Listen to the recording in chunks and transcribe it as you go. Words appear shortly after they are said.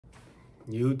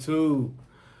YouTube,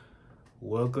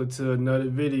 welcome to another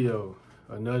video,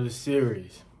 another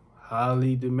series,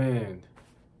 highly demand,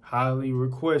 highly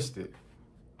requested.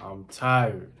 I'm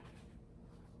tired.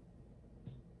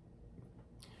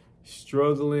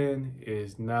 Struggling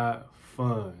is not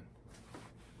fun.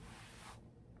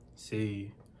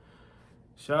 See,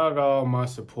 shout out to all my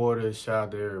supporters, shout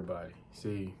out to everybody.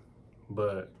 See,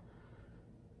 but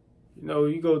you know,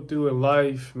 you go through in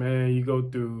life, man, you go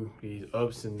through these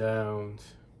ups and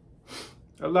downs.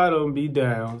 A lot of them be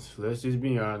downs, let's just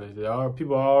be honest.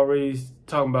 People are always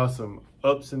talking about some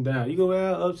ups and downs. You go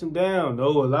have ups and downs. No,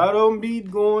 a lot of them be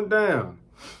going down.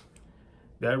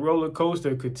 That roller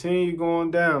coaster continue going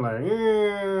down, like,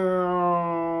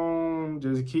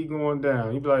 just keep going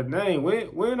down. You be like, dang,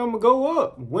 when I'm gonna go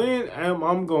up? When am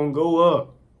I gonna go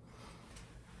up?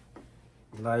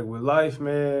 Like with life,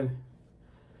 man,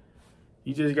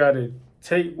 you just gotta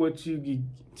take what you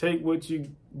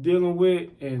dealing with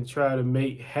and try to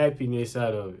make happiness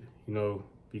out of it, you know,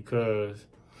 because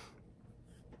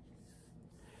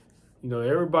you know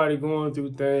everybody going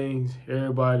through things,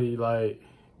 everybody like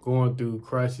going through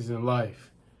crisis in life.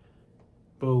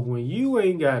 But when you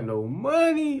ain't got no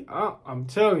money, I'm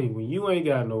telling you, when you ain't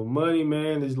got no money,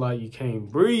 man, it's like you can't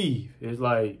breathe. It's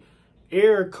like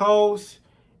air costs,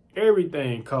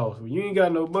 everything costs. When you ain't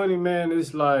got no money, man,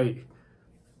 it's like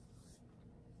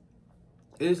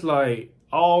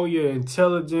all your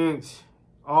intelligence,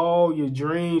 all your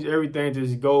dreams, everything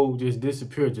just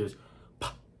disappear, just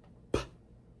pop, pop,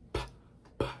 pop,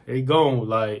 pop. They gone,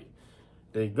 like,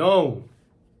 they gone.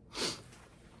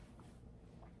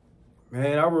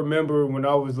 Man, I remember when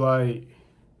I was like,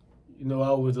 you know,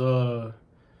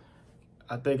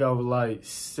 I think I was like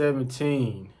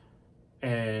 17,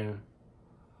 and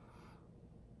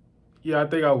yeah, I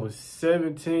think I was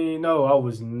 17, no, I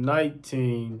was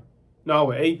 19, no, I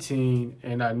was 18,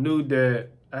 and I knew that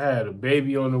I had a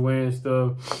baby on the way and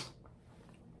stuff.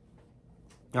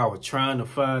 I was trying to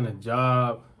find a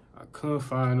job. I couldn't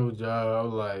find no job. I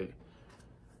was like,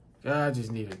 God, I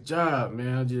just need a job,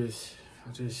 man.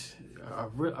 I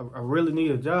really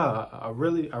need a job. I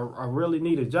really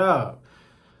need a job.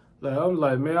 Like, I'm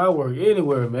like, man, I work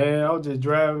anywhere, man. I was just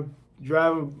riding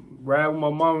with my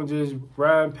mama, just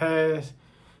riding past,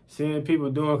 seeing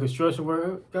people doing construction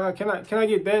work. God, can I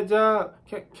get that job?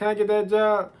 Can I get that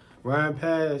job? Riding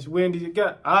past Wendy's.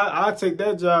 I take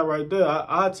that job right there.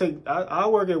 I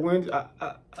work at Wendy's.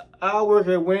 I work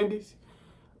at Wendy's.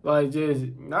 Like, just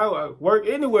I work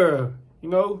anywhere, you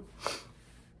know.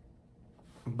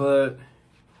 But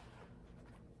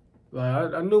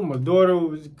like I knew my daughter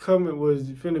was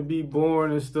finna be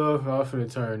born and stuff. I was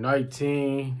finna turn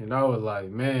 19, and I was like,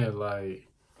 man, like,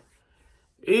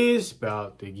 it's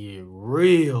about to get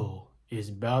real. It's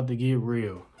about to get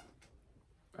real.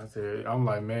 I'm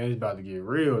like, man, it's about to get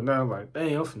real. Now I'm like,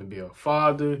 dang, I'm finna be a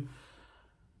father.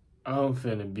 I'm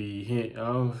finna be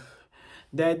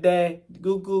dad,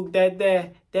 goo, dad,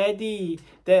 daddy,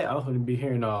 that. I'm finna be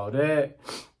hearing all that.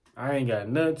 I ain't got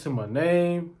nothing to my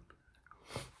name.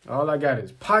 All I got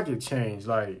is pocket change,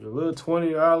 like a little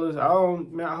 $20. I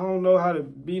don't know how to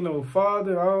be no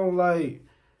father. I'm like,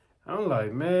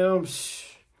 man,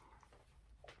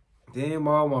 Then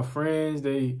all my friends,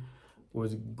 they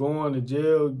was going to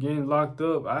jail, getting locked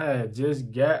up. I had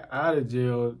just got out of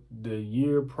jail the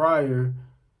year prior,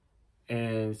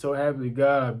 and so happily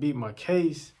God, I beat my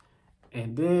case,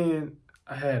 and then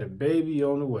I had a baby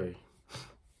on the way.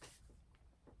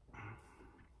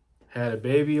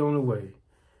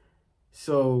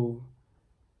 So,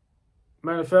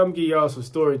 matter of fact, I'm gonna give y'all some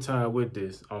story time with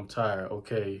this. I'm tired,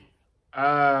 okay?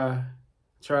 I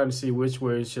trying to see which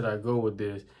way should I go with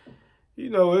this. You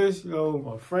know,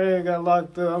 my friend got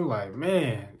locked up. I'm like,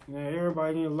 man,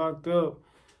 everybody getting locked up.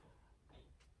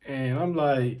 And I'm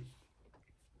like,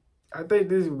 I think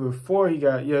this is before he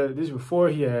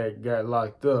had got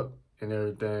locked up and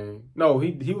everything. No,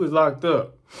 he was locked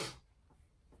up.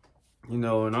 You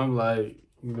know, and I'm like,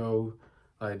 you know,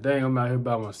 like, dang, I'm out here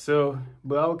by myself.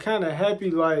 But I was kind of happy,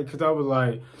 like, because I was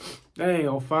like, dang,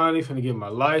 I'm finally finna get my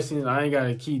license. I ain't got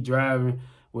to keep driving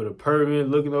with a permit,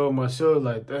 looking over my shoulder,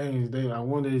 like, dang, I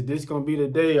wonder, is this going to be the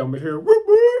day I'm going to hear, whoop,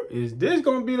 whoop? Is this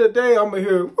going to be the day I'm going to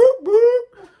hear, whoop,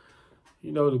 whoop?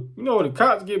 You know, when the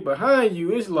cops get behind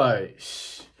you, it's like,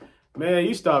 shh, man,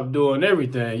 you stop doing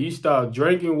everything. You stop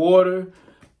drinking water.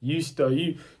 You just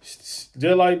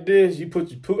like this. I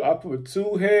put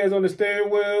two hands on the steering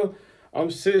wheel. I'm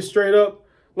sitting straight up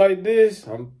like this.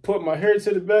 I'm putting my hair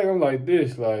to the back. I'm like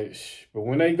this, like, shh. But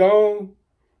when they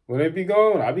be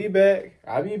gone, I be back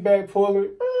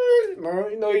pulling.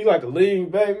 You know, you like to lean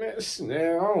back, man.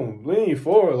 I don't lean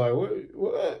forward. Like,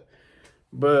 what?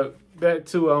 But back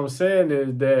to what I'm saying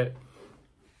is that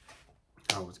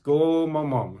I was going with my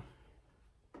mama.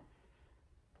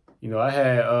 You know, I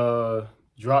had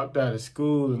dropped out of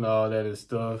school and all that and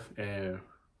stuff, and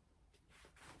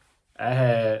I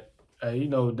had, you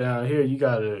know, down here you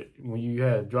gotta, when you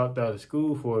had dropped out of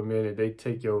school for a minute, they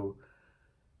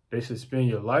suspend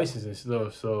your license and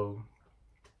stuff. So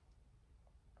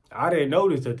I didn't know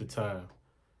this at the time.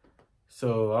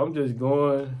 So I'm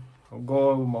going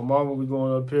with my mama. We're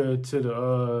going up here to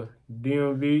the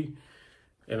DMV,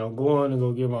 and I'm going to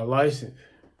go get my license.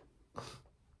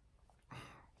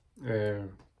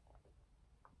 And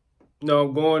no,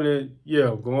 I'm going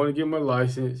to get my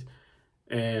license.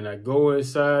 And I go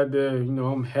inside there, you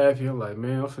know, I'm happy. I'm like,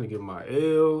 man, I'm finna get my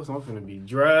L's. I'm finna be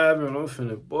driving. I'm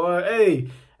finna, boy,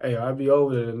 hey, I'll be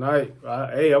over there tonight.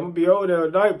 I'm gonna be over there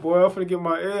tonight, boy. I'm finna get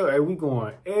my L. Hey, we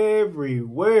going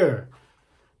everywhere.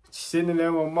 Sitting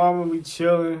there with my mama, we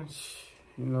chilling,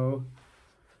 you know.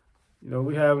 You know,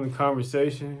 we having a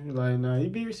conversation. Like, nah, you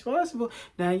be responsible.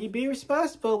 Now, you be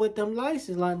responsible with them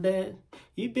license like that.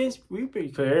 Because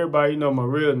everybody know my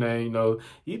real name, you know.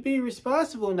 You be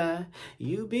responsible now.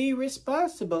 You be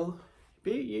responsible.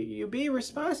 You be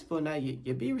responsible now.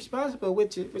 You be responsible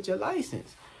with your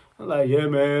license. I'm like, yeah,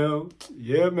 man.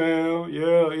 Yeah, man.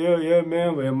 Yeah,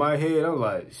 man. But in my head, I'm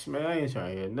like, man, I ain't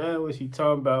trying to hear nothing what she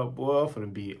talking about, boy. I'm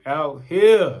finna be out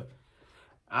here.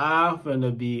 I'm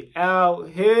finna be out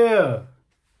here.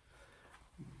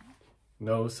 You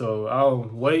know, so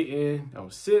I'm waiting.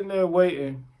 I'm sitting there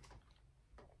waiting.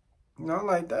 You know, I'm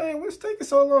like, dang, what's taking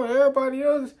so long? Everybody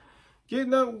else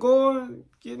getting up, going,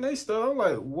 getting their stuff. I'm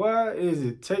like, why is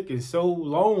it taking so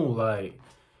long? Like,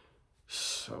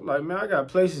 I'm like, man, I got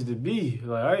places to be.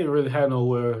 Like, I ain't really had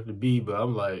nowhere to be, but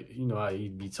I'm like, you know how you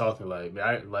be talking like,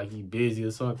 man, like you busy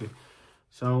or something.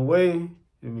 So I'm waiting,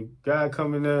 and the guy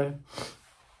coming there.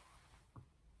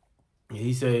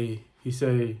 He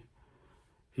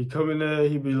come in there,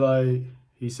 he be like,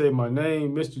 he say my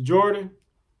name, Mr. Jordan.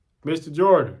 Mr.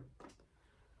 Jordan.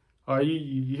 Are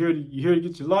you here to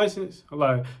get your license? I'm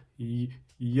like,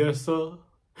 yes, sir.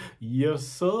 Yes,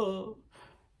 sir.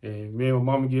 And me and my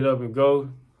mama get up and go.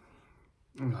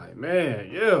 I'm like, man,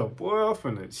 yeah, boy, I'm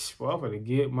finna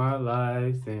get my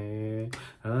license.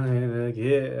 I'm gonna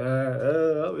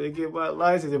get my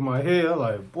license in my head. I'm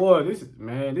like, boy, this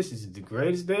is the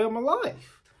greatest day of my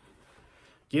life.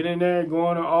 Get in there,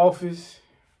 go in the office.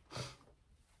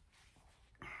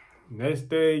 Next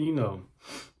day, you know,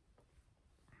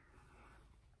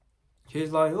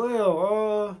 he's like,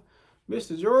 well,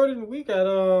 Mr. Jordan, we got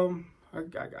I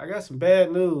got some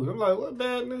bad news. I'm like, what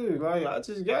bad news? Like, I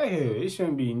just got here. It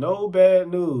shouldn't be no bad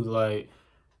news. Like,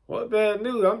 what bad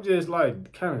news? I'm just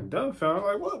like kind of dumbfounded.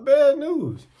 Like, what bad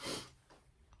news?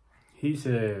 He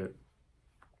said,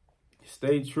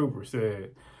 state trooper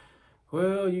said,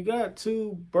 well, you got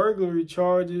 2 burglary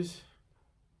charges.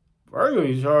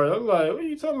 Burglary charges? I'm like, what are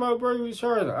you talking about burglary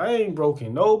charges? I ain't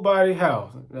broken nobody's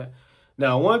house.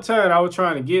 Now, one time I was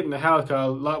trying to get in the house because I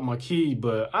locked my key,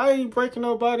 but I ain't breaking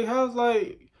nobody's house.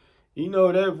 Like, you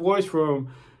know, that voice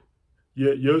from,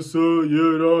 yeah, yes, sir,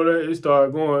 yeah, and all that, it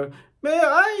started going, man,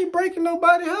 I ain't breaking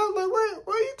nobody's house. Like,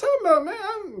 what are you talking about, man?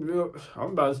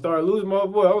 I'm about to start losing my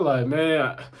voice. I'm like,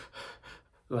 man,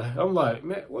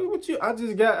 man, what you, I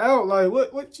just got out. Like,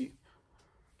 what you?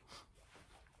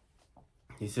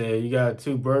 He said, you got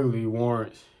 2 burglary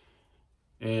warrants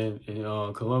in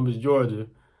Columbus, Georgia.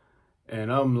 And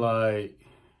I'm like,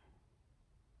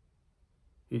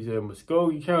 he said,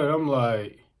 Muskogee County.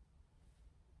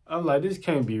 I'm like, this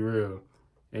can't be real.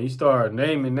 And he started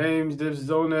naming names. This is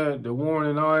on that, the warrant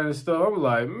and all that stuff. I'm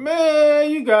like,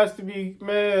 man, you guys to be,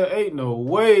 man, ain't no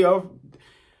way.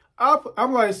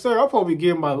 I'm like, sir, I'm supposed to be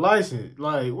getting my license.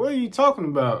 Like, what are you talking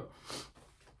about?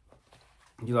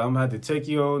 He's like, I'm going to have to take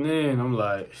you on in. I'm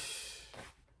like,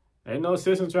 ain't no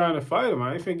sense in trying to fight him.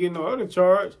 I ain't finna get no other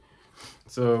charge.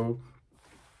 So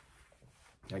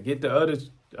I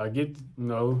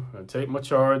take my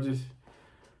charges.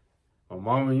 My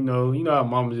mama, you know how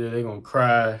mamas are, they gonna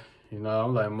cry. You know,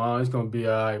 I'm like, Mom, it's gonna be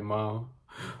all right, Mom.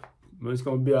 It's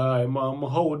gonna be all right, Mom. I'm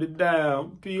gonna hold it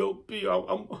down. P.O.P.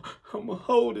 I'm gonna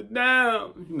hold it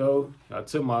down. You know, I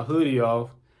took my hoodie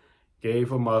off, gave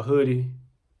her my hoodie,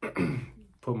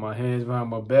 put my hands behind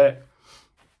my back.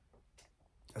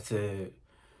 I said,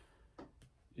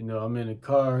 you know, I'm in the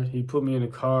car. He put me in the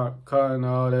car and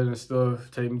all that and stuff.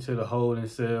 Take me to the holding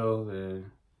cell, and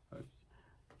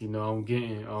you know, I'm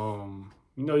getting you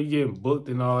know, you getting booked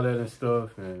and all that and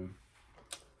stuff. And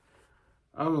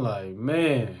I'm like,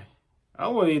 man, I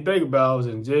wouldn't even think about I was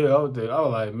in jail. I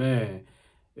was like, man,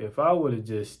 if I would have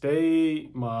just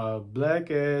stayed my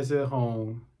black ass at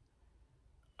home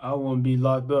I wouldn't be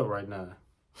locked up right now.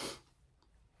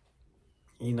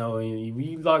 You know, and if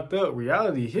you locked up,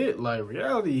 reality hit.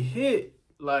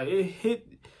 Like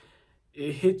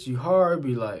it hit you hard.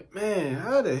 Be like, man,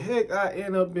 how the heck I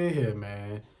end up in here,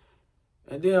 man?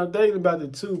 And then I'm thinking about the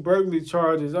 2 burglary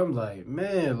charges. I'm like,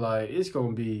 man, like it's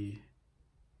gonna be,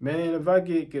 man, if I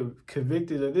get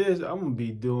convicted of this, I'm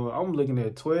looking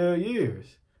at 12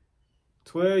 years.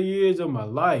 12 years of my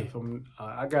life.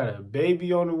 I got a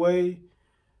baby on the way.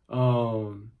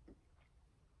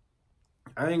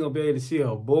 I ain't gonna be able to see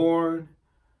her born.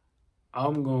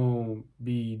 I'm gonna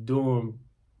be doing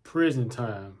prison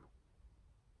time.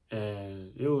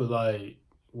 And it was like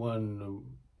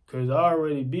because I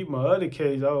already beat my other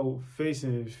case. I was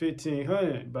facing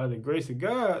 1,500 by the grace of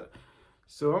God.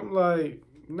 So I'm like,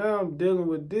 now I'm dealing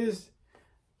with this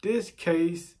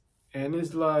case, and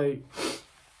it's like,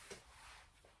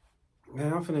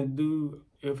 man,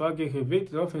 if I get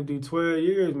convicted, I'm finna do 12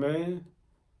 years, man.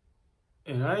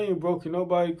 And I ain't broken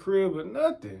nobody's crib or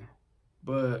nothing.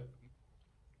 But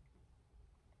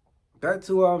that's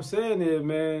what I'm saying is,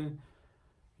 man,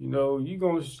 you know, you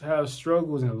gonna have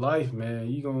struggles in life, man.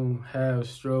 You gonna have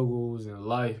struggles in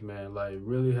life, man. Like,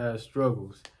 really have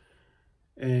struggles.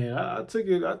 And I took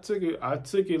it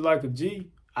like a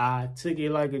G. I took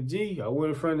it like a G. I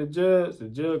went in front of the judge. The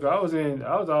judge, I was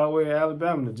all the way in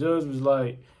Alabama. The judge was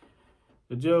like,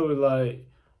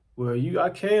 well, I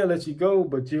can let you go,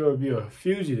 but you'll be a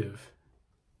fugitive.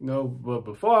 You know, but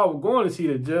before I was going to see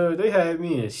the judge, they had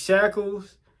me in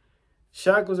shackles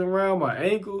around my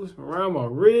ankles, around my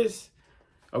wrists.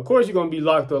 Of course, you're going to be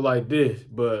locked up like this,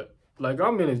 but like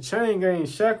I'm in a chain gang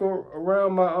shackle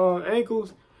around my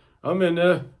ankles. I'm in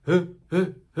there,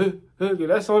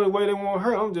 that's the only way they won't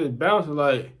hurt. I'm just bouncing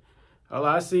like,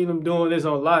 I seen them doing this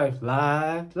on live.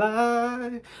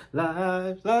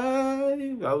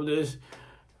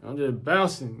 I'm just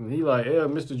bouncing. And he like, yeah,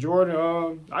 Mr.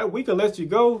 Jordan, we could let you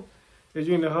go because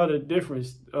you're in a different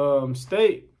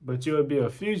state, but you'll be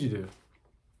a fugitive.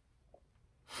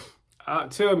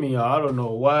 Tell me, y'all, I don't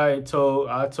know why I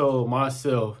told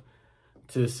myself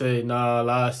to say, nah,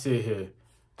 I'll sit here.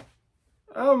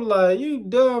 I'm like, you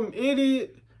dumb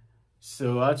idiot.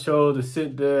 So I chose to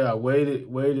sit there. I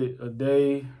waited a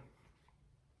day.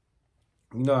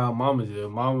 You know how mamas is.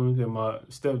 Mamas and my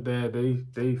stepdad,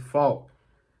 they fought.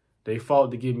 They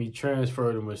fought to get me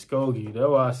transferred to Muskogee. That's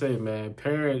why I say, man,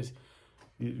 parents,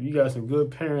 you got some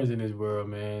good parents in this world,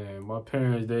 man. And my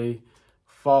parents, they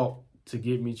fought to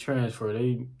get me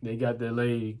transferred. They got that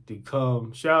lady to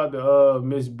come. Shout out to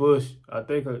Miss Bush. I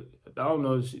don't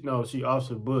know. She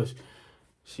Officer Bush.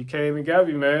 She came and got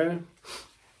me, man.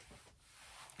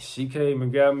 She came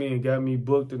and got me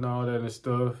booked and all that and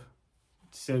stuff.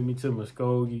 Sent me to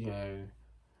Muskogee, and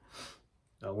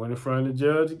I went in front of the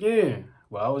judge again.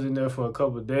 Well, I was in there for a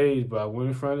couple of days, but I went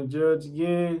in front of the judge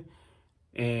again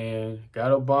and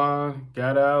got a bond,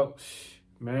 got out.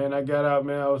 Man, I got out,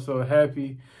 man. I was so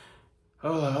happy. I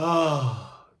was like,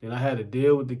 oh. Then I had to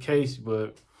deal with the case,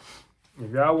 but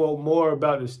if y'all want more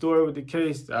about the story with the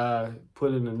case, I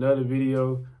put in another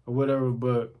video or whatever.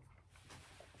 But,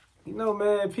 you know,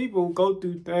 man, people go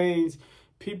through things.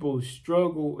 People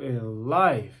struggle in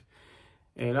life.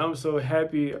 And I'm so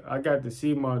happy I got to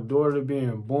see my daughter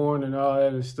being born and all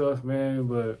that and stuff, man.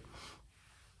 But,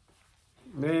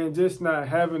 man, just not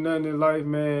having nothing in life,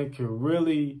 man, can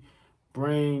really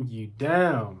bring you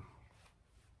down.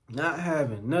 Not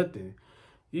having nothing.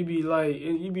 You be like,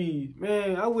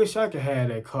 man, I wish I could have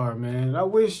that car, man. I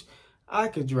wish I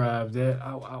could drive that.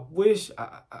 I wish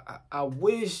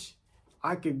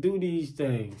I could do these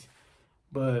things.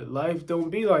 But life don't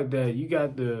be like that. You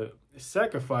got to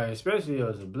sacrifice, especially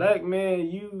as a black man.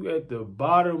 You at the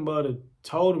bottom of the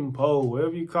totem pole,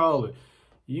 whatever you call it.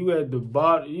 You at the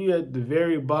bottom. You at the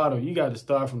very bottom. You got to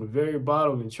start from the very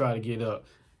bottom and try to get up.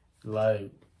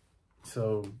 Like,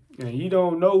 so, and you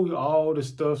don't know all the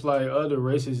stuff like other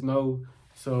races know.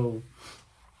 So,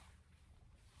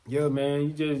 yeah, man,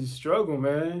 you just struggle,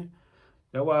 man.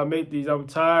 That's why I make these I'm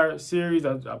Tired series.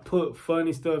 I put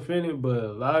funny stuff in it, but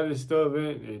a lot of the stuff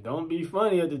it don't be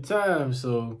funny at the time.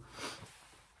 So,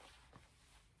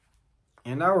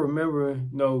 and I remember, you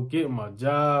know, getting my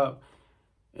job,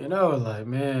 and I was like,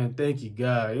 man, thank you,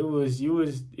 God. It was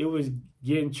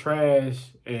getting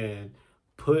trash and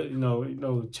put,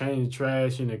 changing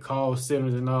trash in the call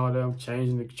centers and all that. I'm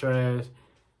changing the trash,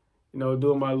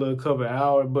 doing my little couple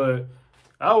hours, but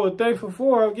I was thankful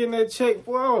for I'm getting that check.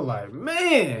 Boy, I was like,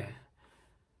 man,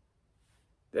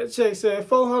 that check said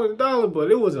 $400, but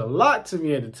it was a lot to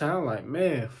me at the time. Like,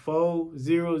 man,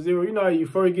 400. You know how you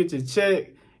first get your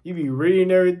check, you be reading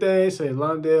everything, say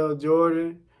Londell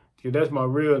Jordan, because that's my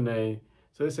real name.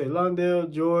 So it say Londale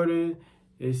Jordan.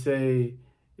 It say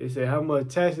how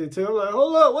much tax they took. I'm like,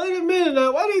 hold up, wait a minute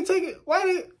now. Why they take it?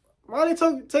 Why they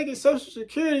taking Social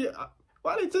Security?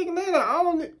 Why they taking that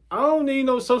out? I don't need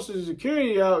no Social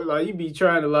Security out. Like you be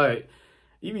trying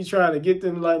to get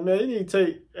them like, man, you need to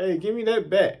take, hey, give me that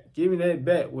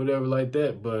back, whatever like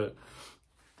that. But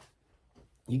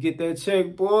you get that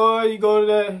check, boy, you go to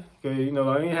that, cause you know,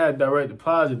 I ain't had direct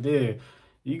deposit then.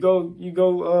 You go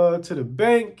to the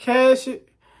bank, cash it.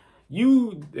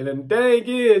 And the thing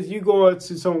is, you going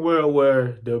to somewhere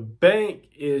where the bank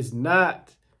is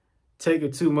not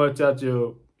taking too much out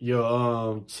your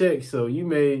check. So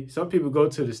some people go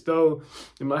to the store,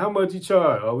 and like, how much you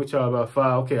charge? Oh, we charge about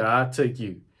 $5. Okay, I'll take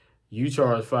you. You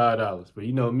charge $5. But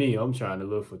you know me, I'm trying to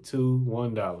look for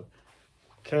 $1.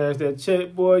 Cash that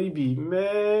check, boy, you be,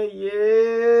 man,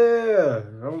 yeah.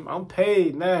 I'm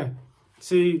paid now.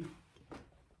 See,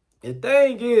 the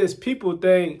thing is, people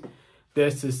think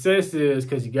that success is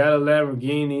because you got a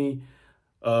Lamborghini,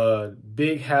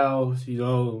 big house, you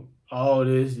know, all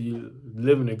this, you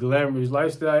living a glamorous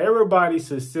lifestyle. Everybody's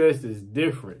success is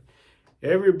different.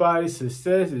 Everybody's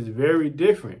success is very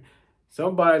different.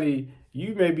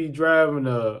 You may be driving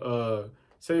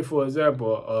say for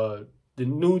example, the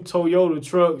new Toyota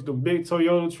trucks, the big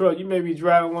Toyota truck. You may be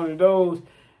driving one of those,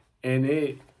 and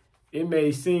it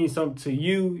may seem something to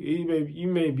you. You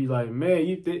may be like, man,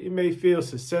 it may feel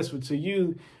successful to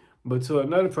you, but to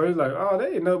another person, like, oh,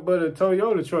 that ain't nothing but a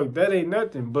Toyota truck. That ain't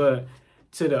nothing. But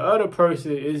to the other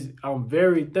person, I'm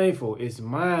very thankful. It's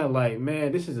mine. Like,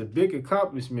 man, this is a big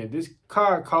accomplishment. This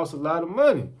car costs a lot of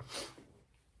money.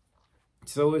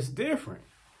 So it's different.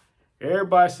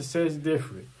 Everybody's success is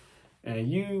different. And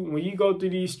when you go through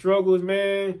these struggles,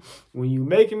 man, when you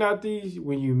make it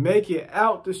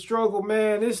out the struggle,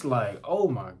 man, it's like, oh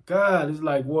my God, it's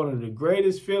like one of the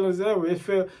greatest feelings ever. It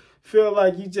feel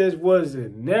like you just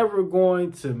wasn't never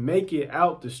going to make it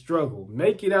out the struggle,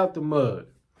 make it out the mud.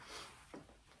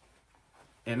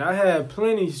 And I had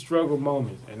plenty of struggle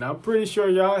moments, and I'm pretty sure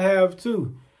y'all have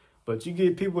too. But you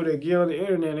get people that get on the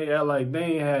internet, they act like they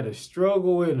ain't had a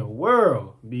struggle in the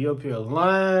world. Be up here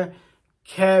lying,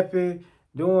 capping,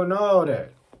 doing all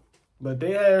that. But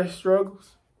they had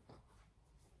struggles.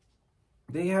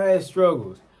 They had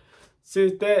struggles.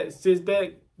 Since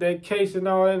that case and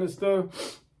all that and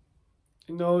stuff,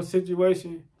 you know,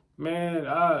 situation, man,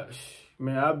 I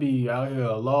be out here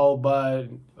a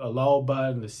law-abiding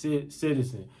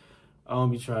citizen. I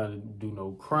don't be trying to do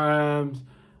no crimes.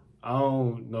 I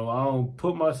don't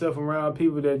put myself around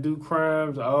people that do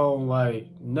crimes. I don't like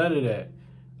none of that.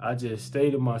 I just stay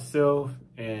to myself,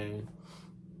 and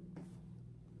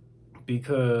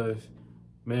because,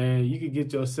 man, you could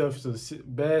get yourself in some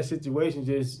bad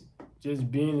situations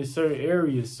just being in certain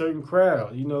areas, certain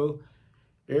crowds, you know.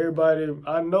 Everybody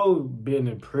I know been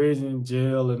in prison,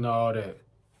 jail, and all that.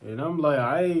 And I'm like,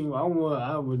 I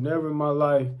would never in my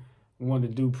life want to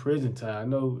do prison time. I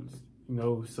know, you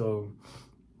know, so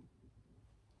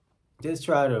just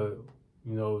try to,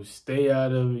 you know, stay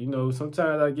out of it. You know,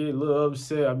 sometimes I get a little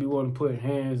upset. I be wanting to put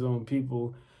hands on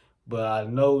people, but I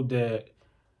know that,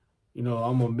 you know,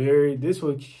 I'm a married. This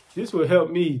will help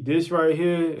me. This right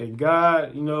here, and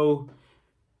God, you know,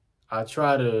 I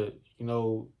try to, you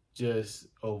know, just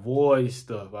avoid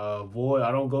stuff. I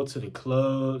don't go to the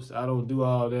clubs. I don't do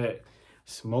all that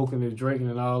smoking and drinking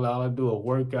and all that. I do a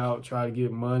workout, try to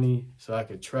get money so I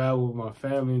could travel with my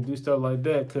family and do stuff like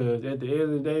that. Because at the end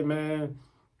of the day, man,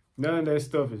 none of that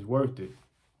stuff is worth it.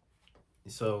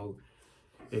 So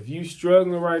if you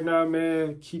struggling right now,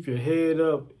 man, keep your head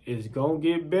up. It's going to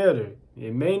get better.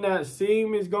 It may not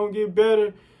seem it's going to get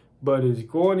better, but it's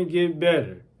going to get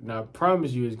better. And I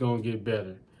promise you it's going to get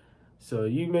better. So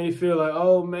you may feel like,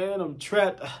 oh, man, I'm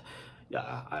trapped.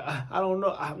 I don't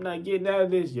know. I'm not getting out of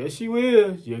this. Yes, you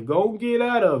is. You're going to get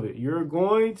out of it. You're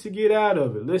going to get out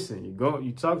of it. Listen,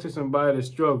 you talk to somebody that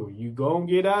struggle. You're going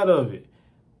to get out of it.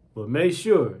 But make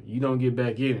sure you don't get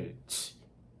back in it.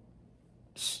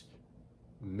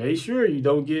 Make sure you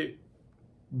don't get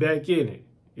back in it,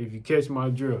 if you catch my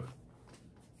drift.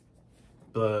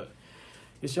 But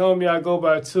it's your homie I go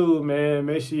by too, man.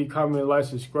 Make sure you comment, like,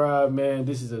 subscribe, man.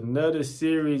 This is another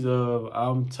series of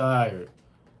I'm Tired.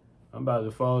 I'm about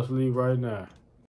to fall asleep right now.